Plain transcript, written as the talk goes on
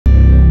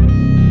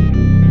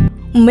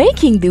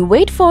Making the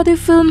wait for the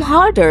film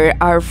harder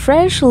are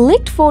fresh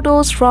leaked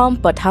photos from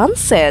Pathaan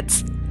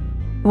sets.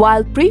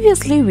 While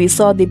previously we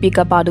saw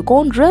Deepika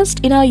Padukone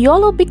dressed in a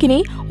yellow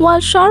bikini while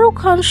Shahrukh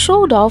Khan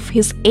showed off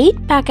his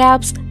 8-pack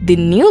abs, the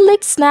new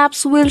leaked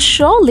snaps will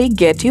surely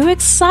get you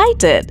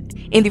excited.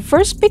 In the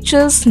first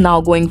pictures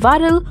now going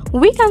viral,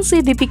 we can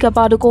see Deepika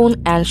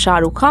Padukone and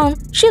Shahrukh Khan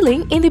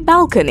chilling in the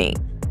balcony.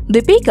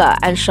 Deepika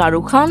and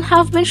Shahrukh Khan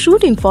have been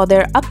shooting for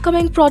their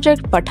upcoming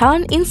project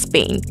Pathaan in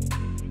Spain.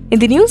 In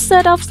the new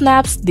set of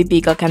snaps,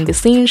 Deepika can be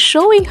seen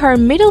showing her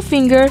middle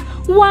finger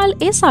while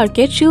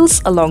SRK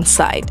chills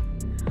alongside.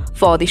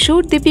 For the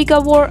shoot,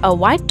 Deepika wore a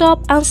white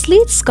top and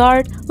sleeved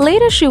skirt.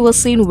 Later, she was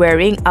seen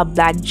wearing a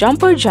black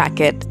jumper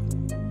jacket.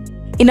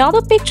 In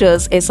other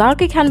pictures,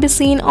 SRK can be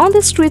seen on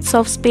the streets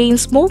of Spain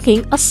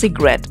smoking a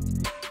cigarette.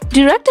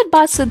 Directed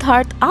by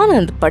Siddharth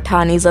Anand,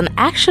 Pathaan is an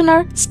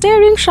actioner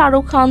starring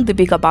Shahrukh Khan,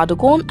 Deepika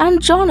Padukone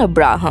and John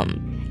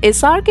Abraham.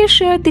 SRK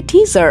shared the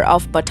teaser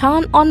of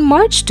Pathaan on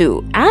March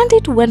 2 and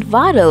it went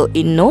viral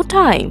in no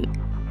time.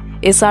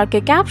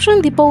 SRK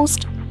captioned the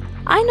post,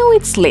 "I know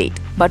it's late,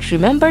 but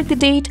remember the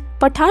date,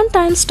 Pathaan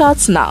time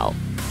starts now.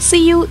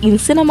 See you in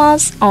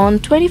cinemas on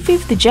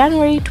 25th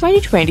January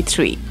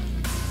 2023.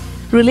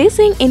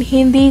 Releasing in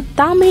Hindi,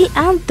 Tamil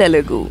and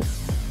Telugu.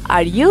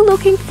 Are you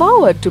looking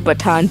forward to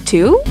Pathaan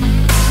too?